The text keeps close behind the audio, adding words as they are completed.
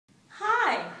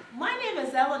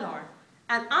Eleanor,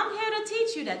 and I'm here to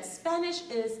teach you that Spanish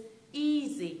is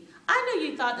easy. I know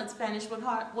you thought that Spanish was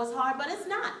hard, but it's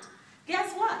not.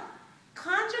 Guess what?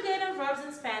 Conjugating verbs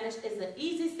in Spanish is the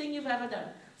easiest thing you've ever done.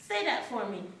 Say that for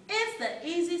me. It's the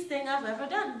easiest thing I've ever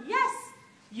done. Yes,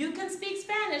 you can speak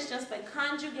Spanish just by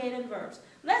conjugating verbs.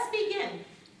 Let's begin.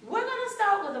 We're going to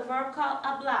start with a verb called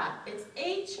hablar. It's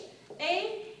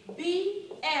H-A-B-L-A-R.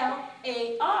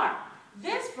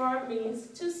 This verb means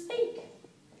to speak.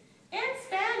 In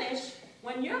Spanish,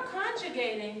 when you're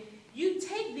conjugating, you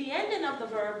take the ending of the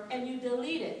verb and you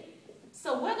delete it.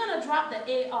 So we're going to drop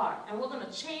the AR and we're going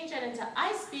to change it into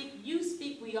I speak, you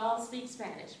speak, we all speak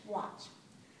Spanish. Watch.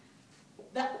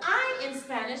 The I in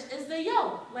Spanish is the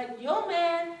yo, like yo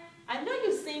man. I know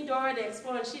you've seen Dora the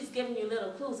Explorer, she's giving you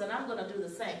little clues, and I'm going to do the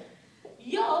same.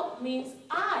 Yo means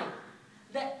I.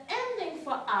 The ending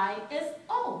for I is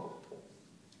O.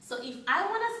 So if I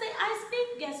want to say I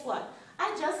speak, guess what?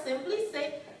 I just simply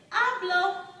say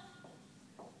hablo.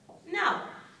 Now,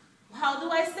 how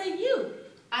do I say you?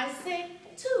 I say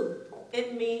tu.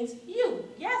 It means you.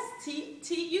 Yes,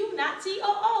 T-U, not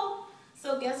T-O-O.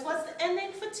 So guess what's the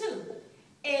ending for tu?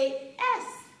 A-S.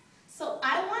 So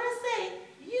I want to say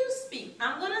you speak.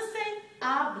 I'm going to say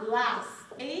hablas.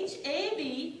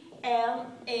 H-A-B-L-A-S.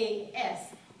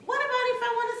 What about if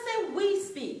I want to say we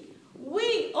speak?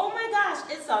 We. Oh my gosh,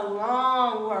 it's a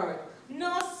long word.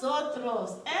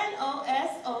 Nosotros.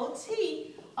 N-O-S-O-T-R-O-S.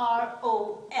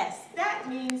 That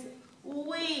means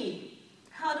we.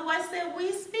 How do I say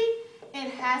we speak?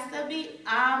 It has to be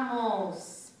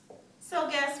amos. So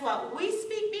guess what? We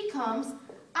speak becomes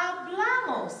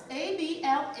hablamos.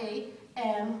 A-B-L-A-M-O-S.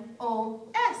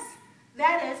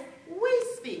 That is we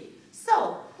speak.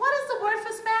 So what is the word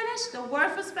for Spanish? The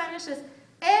word for Spanish is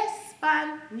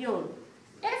español.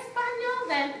 Español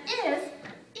then is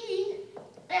E-S-P-A-N-O-L.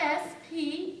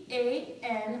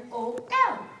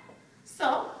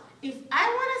 So if I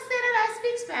want to say that I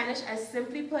speak Spanish, I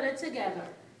simply put it together.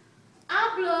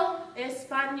 Hablo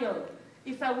español.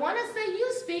 If I want to say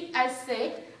you speak, I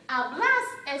say hablas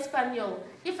español.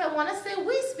 If I want to say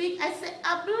we speak, I say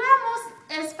hablamos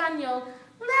español.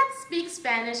 Let's speak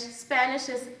Spanish. Spanish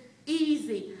is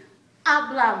easy.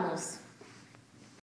 Hablamos.